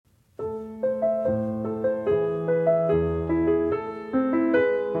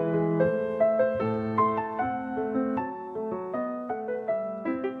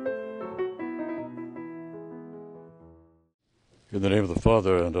In the name of the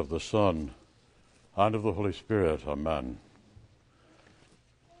Father, and of the Son, and of the Holy Spirit, Amen.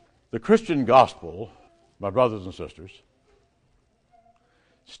 The Christian gospel, my brothers and sisters,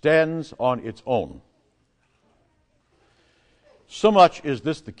 stands on its own. So much is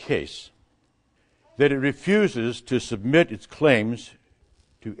this the case that it refuses to submit its claims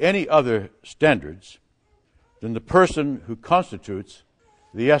to any other standards than the person who constitutes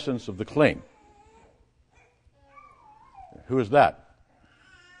the essence of the claim. Who is that?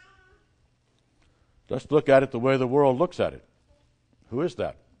 Let's look at it the way the world looks at it. Who is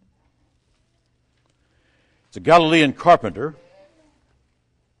that? It's a Galilean carpenter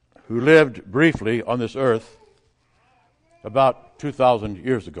who lived briefly on this earth about 2,000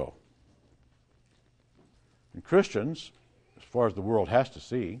 years ago. And Christians, as far as the world has to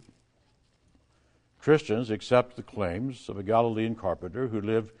see, Christians accept the claims of a Galilean carpenter who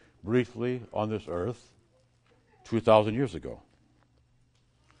lived briefly on this earth 2,000 years ago.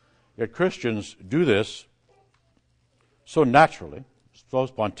 Yet Christians do this so naturally, so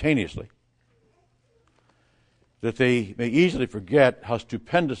spontaneously, that they may easily forget how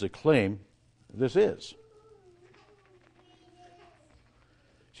stupendous a claim this is.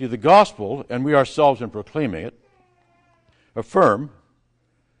 See, the gospel, and we ourselves in proclaiming it, affirm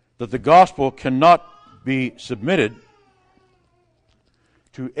that the gospel cannot be submitted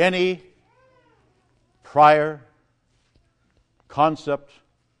to any prior concept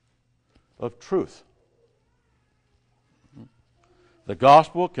of truth. The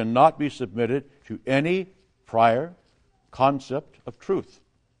gospel cannot be submitted to any prior concept of truth.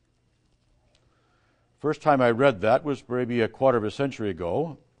 First time I read that was maybe a quarter of a century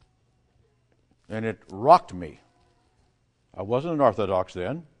ago, and it rocked me. I wasn't an Orthodox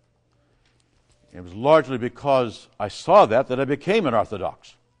then. It was largely because I saw that I became an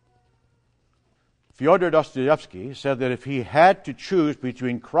Orthodox. Fyodor Dostoevsky said that if he had to choose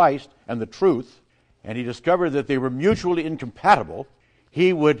between Christ and the truth, and he discovered that they were mutually incompatible,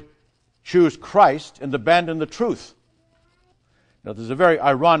 he would choose Christ and abandon the truth. Now, there's a very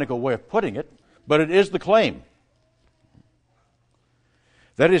ironical way of putting it, but it is the claim.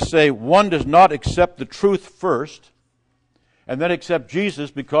 That is to say, one does not accept the truth first, and then accept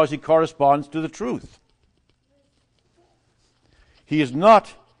Jesus because he corresponds to the truth. He is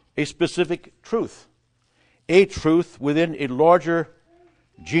not a specific truth, a truth within a larger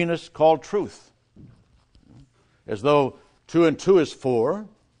genus called truth. As though 2 and 2 is 4,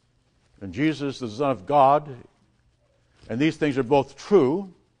 and Jesus is the Son of God, and these things are both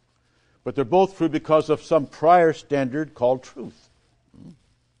true, but they're both true because of some prior standard called truth.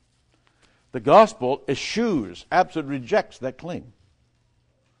 The gospel eschews, absolutely rejects that claim.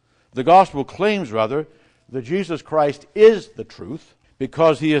 The gospel claims, rather, that Jesus Christ is the truth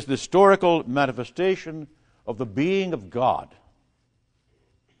because he is the historical manifestation of the being of God.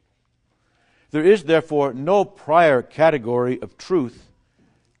 There is, therefore, no prior category of truth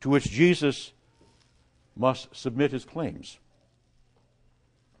to which Jesus must submit his claims.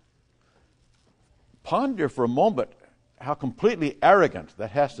 Ponder for a moment how completely arrogant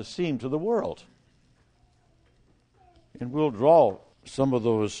that has to seem to the world. And we'll draw some of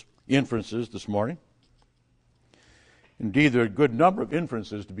those inferences this morning. Indeed, there are a good number of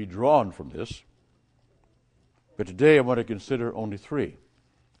inferences to be drawn from this. But today I want to consider only 3.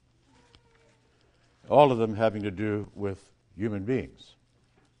 All of them having to do with human beings.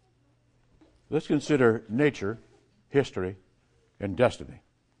 Let's consider nature, history, and destiny.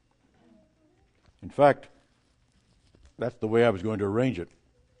 In fact, that's the way I was going to arrange it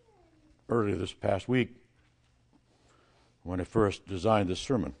earlier this past week when I first designed this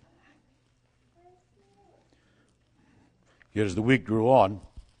sermon. Yet as the week drew on,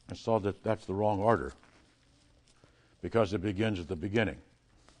 I saw that that's the wrong order because it begins at the beginning.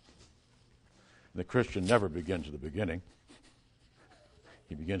 The Christian never begins at the beginning.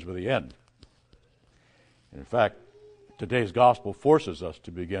 He begins with the end. And in fact, today's gospel forces us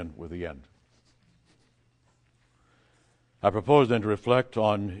to begin with the end. I propose then to reflect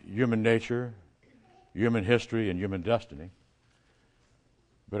on human nature, human history, and human destiny.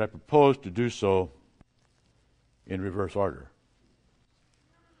 But I propose to do so in reverse order.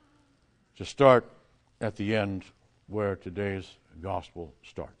 To start at the end where today's gospel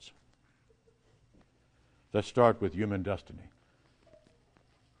starts. Let's start with human destiny.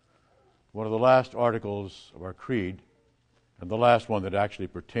 One of the last articles of our creed, and the last one that actually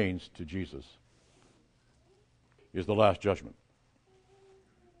pertains to Jesus, is the last judgment.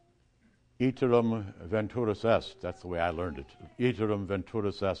 Iterum venturus est, that's the way I learned it. Iterum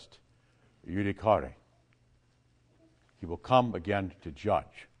venturus est judicare. He will come again to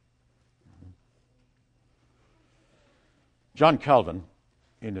judge. John Calvin,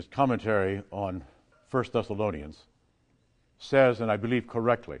 in his commentary on 1 Thessalonians, says, and I believe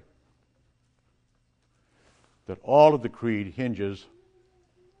correctly, that all of the creed hinges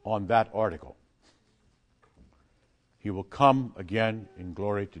on that article. He will come again in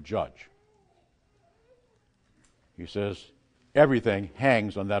glory to judge. He says everything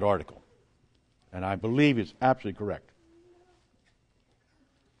hangs on that article. And I believe it's absolutely correct.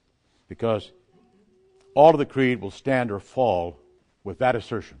 Because all of the creed will stand or fall with that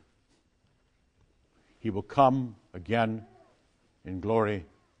assertion. He will come again in glory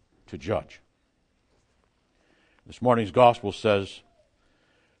to judge. This morning's gospel says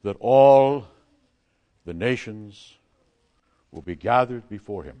that all the nations will be gathered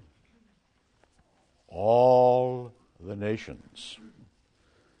before him. All the nations.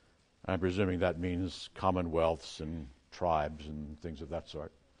 I'm presuming that means commonwealths and tribes and things of that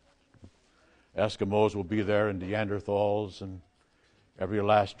sort. Eskimos will be there, and Neanderthals, and every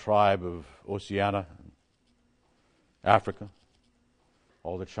last tribe of Oceania, Africa.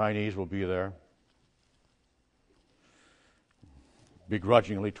 All the Chinese will be there.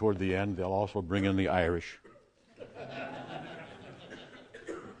 Begrudgingly, toward the end, they'll also bring in the Irish.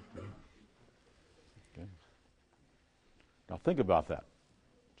 Okay. Now think about that.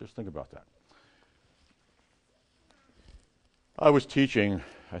 Just think about that. I was teaching,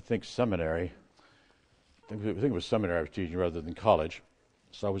 I think, seminary. I think it was seminary I was teaching rather than college.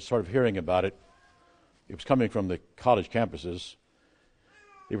 So I was sort of hearing about it. It was coming from the college campuses.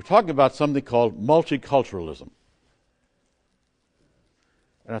 They were talking about something called multiculturalism.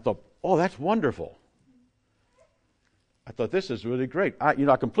 And I thought, oh, that's wonderful. I thought, this is really great. I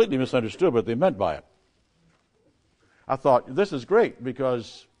completely misunderstood what they meant by it. I thought, this is great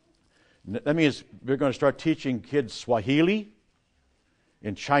because that means we're going to start teaching kids Swahili,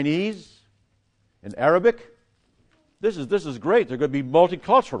 in Chinese, in Arabic. This is great. They're going to be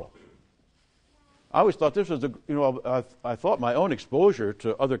multicultural. I always thought this was I thought my own exposure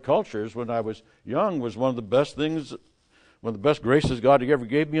to other cultures when I was young was one of the best things, one of the best graces God ever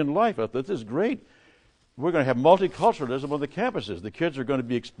gave me in life. I thought, this is great. We're going to have multiculturalism on the campuses. The kids are going to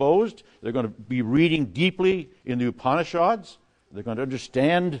be exposed. They're going to be reading deeply in the Upanishads. They're going to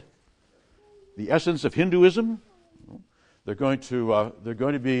understand the essence of Hinduism. They're going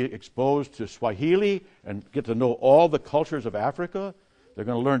to be exposed to Swahili and get to know all the cultures of Africa. They're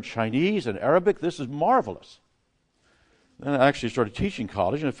going to learn Chinese and Arabic. This is marvelous. Then I actually started teaching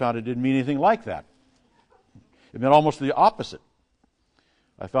college, and I found it didn't mean anything like that. It meant almost the opposite.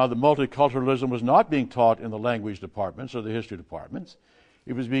 I found that multiculturalism was not being taught in the language departments or the history departments.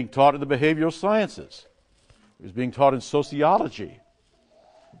 It was being taught in the behavioral sciences. It was being taught in sociology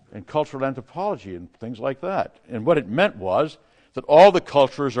and cultural anthropology and things like that. And what it meant was that all the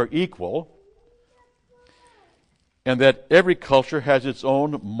cultures are equal and that every culture has its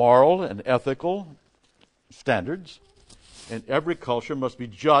own moral and ethical standards, and every culture must be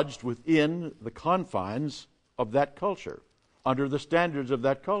judged within the confines of that culture, under the standards of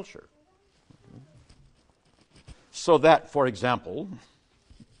that culture. So that, for example,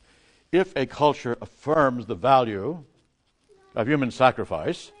 if a culture affirms the value of human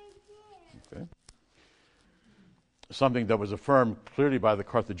sacrifice, okay, something that was affirmed clearly by the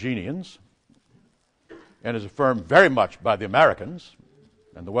Carthaginians and is affirmed very much by the Americans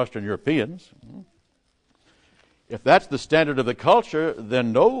and the Western Europeans, if that's the standard of the culture,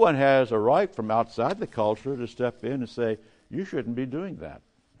 then no one has a right from outside the culture to step in and say, you shouldn't be doing that.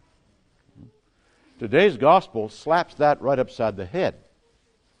 Today's gospel slaps that right upside the head.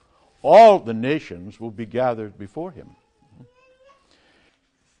 All the nations will be gathered before him.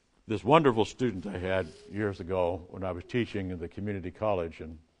 This wonderful student I had years ago when I was teaching in the community college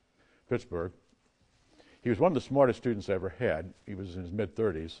in Pittsburgh, he was one of the smartest students I ever had. He was in his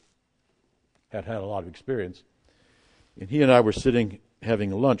mid-30s, had a lot of experience. And he and I were sitting having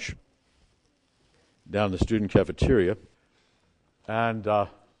lunch down in the student cafeteria. And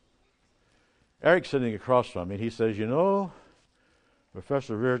Eric's sitting across from me. He says,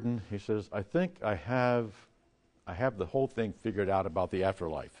 Professor Reardon, he says, I think I have the whole thing figured out about the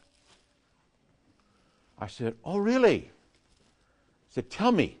afterlife. I said, oh, really? I said,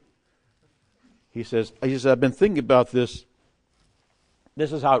 tell me. He says, I've been thinking about this.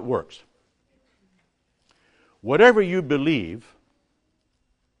 This is how it works. Whatever you believe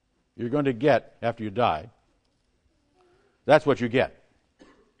you're going to get after you die, that's what you get.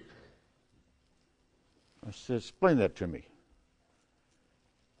 I said, explain that to me.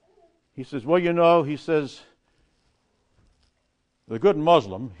 He says, well, he says, the good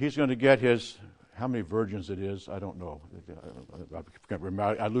Muslim, he's going to get his, how many virgins it is, I don't know.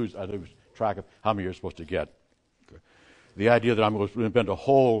 I lose track of how many you're supposed to get. The idea that I'm going to spend a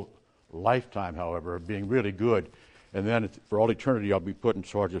whole lifetime, however, of being really good, and then for all eternity I'll be put in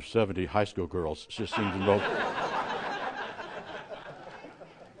charge of 70 high school girls. It just seems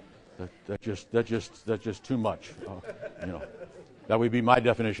that's just too much. That would be my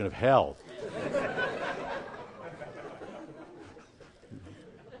definition of hell.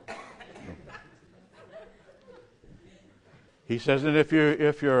 He says, and if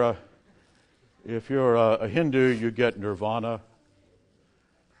you're a Hindu, you get nirvana.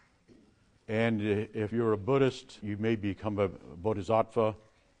 And if you're a Buddhist, you may become a bodhisattva.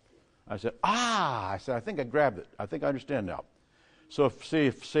 I said, I think I grabbed it. I think I understand now. So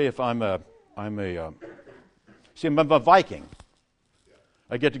if I'm a Viking,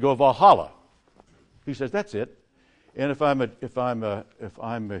 I get to go Valhalla. He says, that's it. And if I'm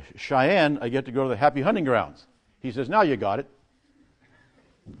a Cheyenne, I get to go to the happy hunting grounds. He says, now you got it.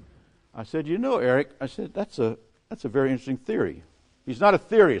 I said, Eric, I said, that's a very interesting theory. It's not a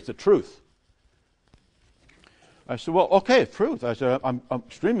theory, it's a truth. I said, well, okay, truth. I said, I'm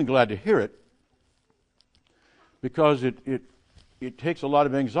extremely glad to hear it because it takes a lot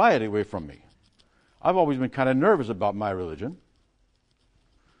of anxiety away from me. I've always been kind of nervous about my religion.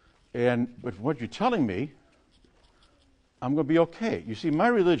 But what you're telling me, I'm going to be okay. You see, my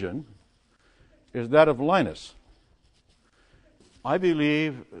religion is that of Linus. I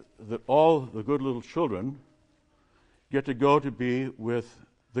believe that all the good little children get to go to be with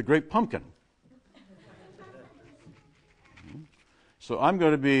the great pumpkin. So I'm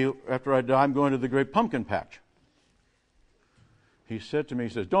going to be, after I die, I'm going to the great pumpkin patch. He said to me, he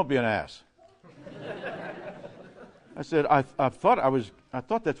says, don't be an ass. I said, I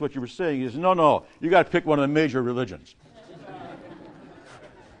thought that's what you were saying. He says, no, you got to pick one of the major religions.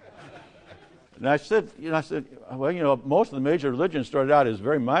 And I said, well, most of the major religions started out as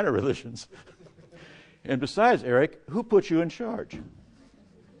very minor religions. And besides, Eric, who put you in charge?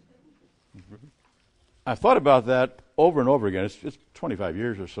 I thought about that over and over again. It's 25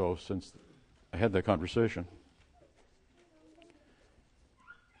 years or so since I had that conversation.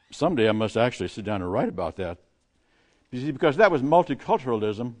 Someday I must actually sit down and write about that. You see, because that was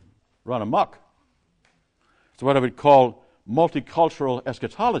multiculturalism run amok. It's what I would call multicultural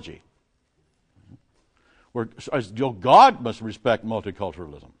eschatology, where God must respect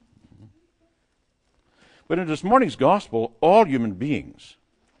multiculturalism. But in this morning's gospel, all human beings,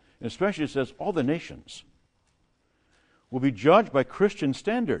 and especially it says all the nations, will be judged by Christian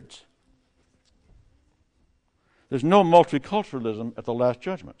standards. There's no multiculturalism at the last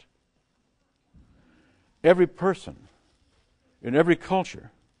judgment. Every person in every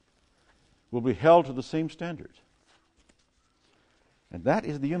culture will be held to the same standards. And that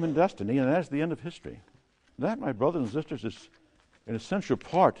is the human destiny, and that is the end of history. That, my brothers and sisters, is an essential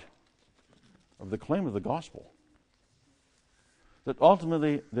part of the claim of the gospel. That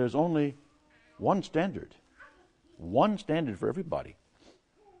ultimately there's only one standard for everybody.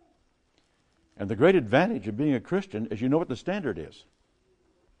 And the great advantage of being a Christian is you know what the standard is.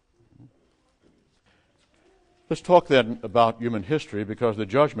 Let's talk then about human history, because the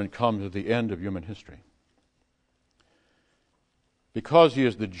judgment comes at the end of human history. Because he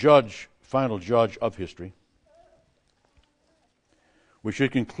is the judge, final judge of history, we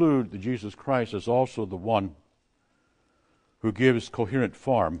should conclude that Jesus Christ is also the one who gives coherent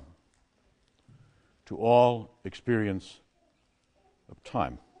form to all experience of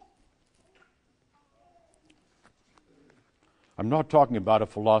time. I'm not talking about a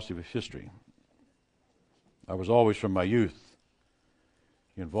philosophy of history. I was always, from my youth,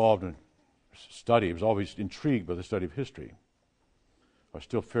 involved in study. I was always intrigued by the study of history. I was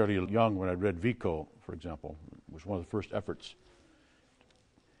still fairly young when I read Vico, for example. It was one of the first efforts.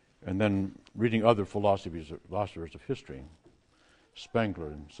 And then reading other philosophers of history, Spengler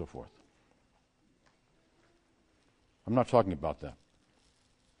and so forth. I'm not talking about that.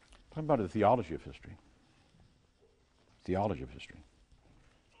 I'm talking about the theology of history. Theology of history.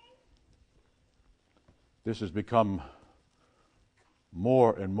 This has become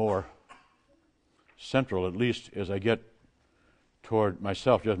more and more central, at least as I get toward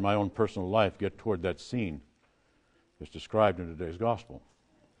myself, just my own personal life, get toward that scene that's described in today's gospel.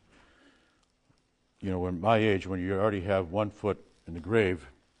 When my age, when you already have one foot in the grave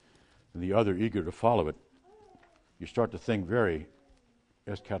and the other eager to follow it, you start to think very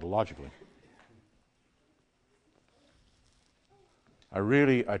eschatologically.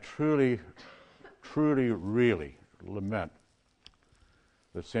 I truly, really lament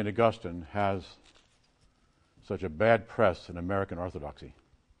that St. Augustine has such a bad press in American Orthodoxy.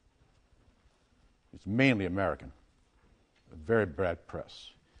 It's mainly American. A very bad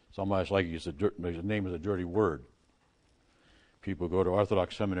press. It's almost like his name is a dirty word. People go to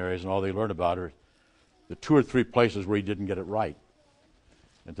Orthodox seminaries and all they learn about are the 2 or 3 places where he didn't get it right.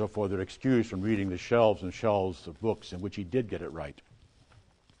 And therefore they're excused from reading the shelves and shelves of books in which he did get it right.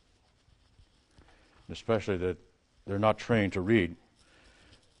 And especially that they're not trained to read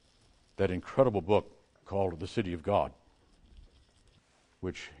that incredible book called The City of God,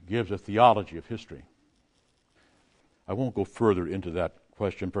 which gives a theology of history. I won't go further into that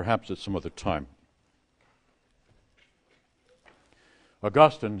question, perhaps at some other time.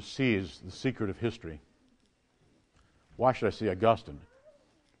 Augustine sees the secret of history. Why should I say Augustine?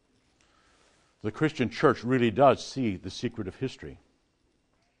 The Christian church really does see the secret of history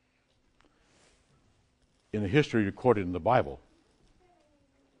in the history recorded in the Bible.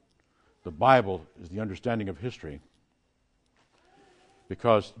 The Bible is the understanding of history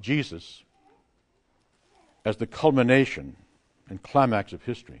because Jesus, as the culmination and climax of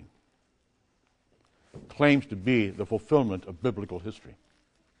history, claims to be the fulfillment of biblical history.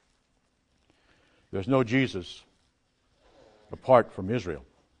 There's no Jesus apart from Israel.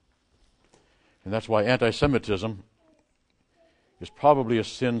 And that's why anti-Semitism is probably a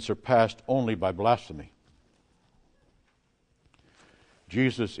sin surpassed only by blasphemy.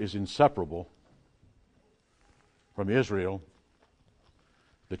 Jesus is inseparable from Israel,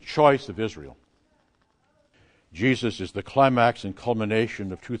 the choice of Israel. Jesus is the climax and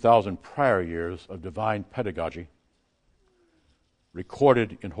culmination of 2,000 prior years of divine pedagogy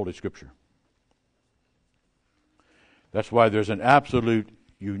recorded in Holy Scripture. That's why there's an absolute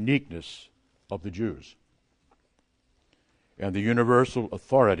uniqueness of the Jews and the universal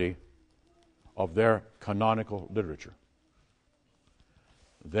authority of their canonical literature.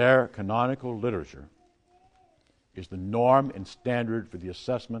 Their canonical literature is the norm and standard for the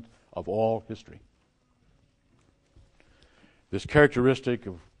assessment of all history. This characteristic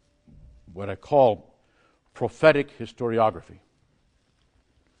of what I call prophetic historiography.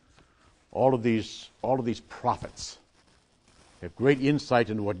 All of these prophets have great insight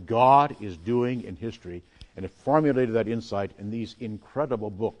into what God is doing in history and have formulated that insight in these incredible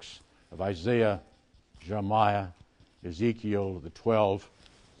books of Isaiah, Jeremiah, Ezekiel, the 12.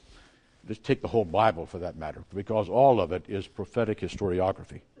 Just take the whole Bible for that matter, because all of it is prophetic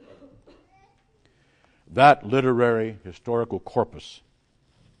historiography. That literary historical corpus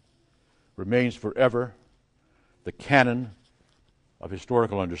remains forever the canon of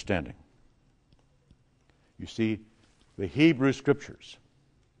historical understanding. You see, the Hebrew Scriptures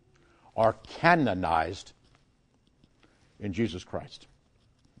are canonized in Jesus Christ.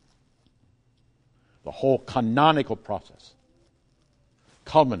 The whole canonical process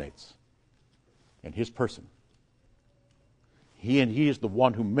culminates in His person. He is the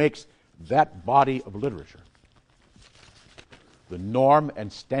one who makes that body of literature the norm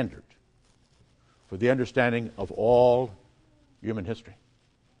and standard for the understanding of all human history.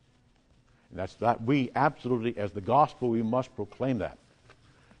 And that's that we absolutely, as the gospel, we must proclaim that.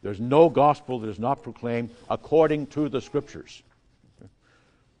 There's no gospel that is not proclaimed according to the Scriptures.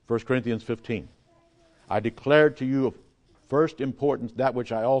 1 Corinthians 15. I declared to you of first importance that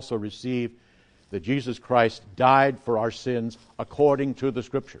which I also received, that Jesus Christ died for our sins according to the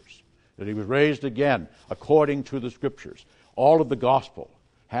Scriptures, that He was raised again according to the Scriptures. All of the gospel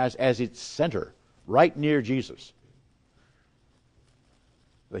has as its center, right near Jesus,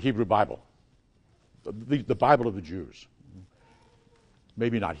 the Hebrew Bible, the Bible of the Jews.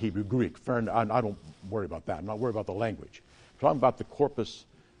 Maybe not Hebrew, Greek. I don't worry about that. I'm not worried about the language. I'm talking about the corpus,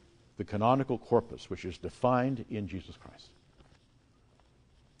 the canonical corpus, which is defined in Jesus Christ.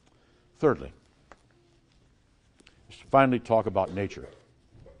 Thirdly, let's finally talk about nature.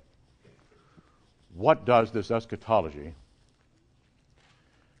 What does this eschatology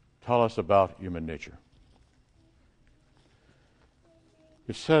tell us about human nature?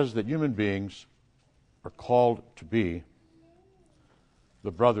 It says that human beings are called to be the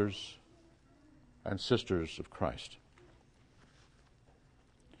brothers and sisters of Christ.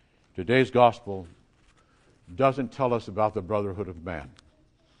 Today's gospel doesn't tell us about the brotherhood of man.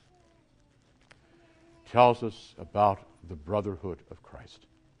 It tells us about the brotherhood of Christ.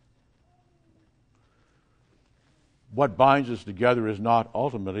 What binds us together is not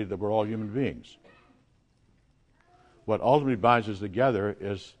ultimately that we're all human beings. What ultimately binds us together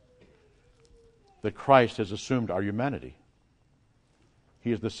is that Christ has assumed our humanity.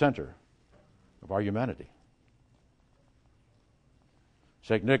 He is the center of our humanity.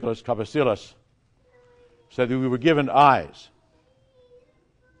 St. Nicholas Cabasilas said that we were given eyes,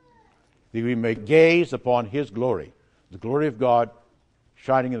 that we may gaze upon His glory, the glory of God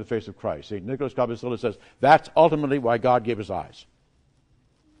shining in the face of Christ. St. Nicholas Cabasilas says that's ultimately why God gave us eyes.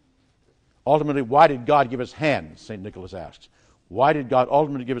 Ultimately, why did God give us hands, St. Nicholas asks. Why did God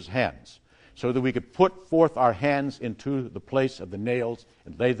ultimately give us hands? So that we could put forth our hands into the place of the nails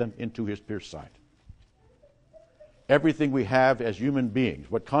and lay them into his pierced side. Everything we have as human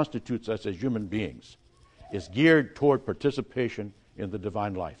beings, what constitutes us as human beings, is geared toward participation in the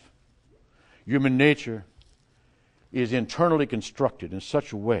divine life. Human nature is internally constructed in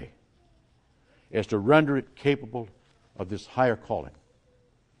such a way as to render it capable of this higher calling.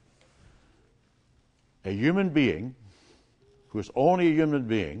 A human being who is only a human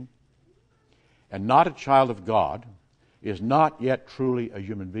being and not a child of God is not yet truly a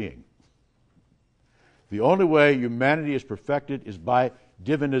human being. The only way humanity is perfected is by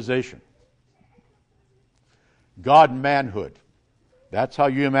divinization. God-manhood. That's how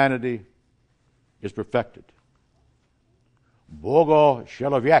humanity is perfected. Bogo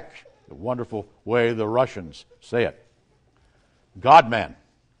Shelovyek, the wonderful way the Russians say it. God-man.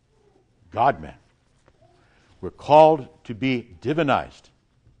 God-man. We're called to be divinized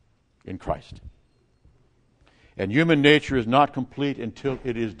in Christ. And human nature is not complete until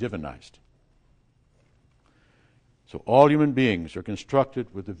it is divinized. So all human beings are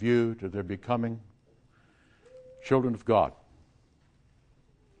constructed with a view to their becoming children of God,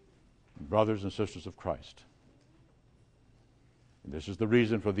 brothers and sisters of Christ. And this is the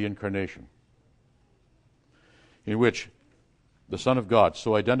reason for the incarnation, in which the Son of God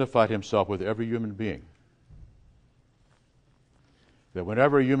so identified himself with every human being that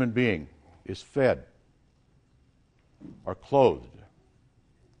whenever a human being is fed or clothed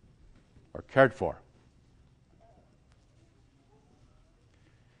or cared for,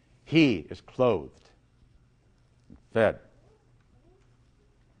 he is clothed, and fed,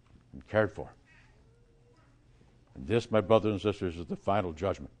 and cared for. And this, my brothers and sisters, is the final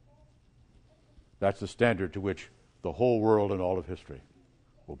judgment. That's the standard to which the whole world and all of history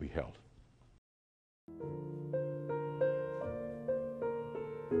will be held.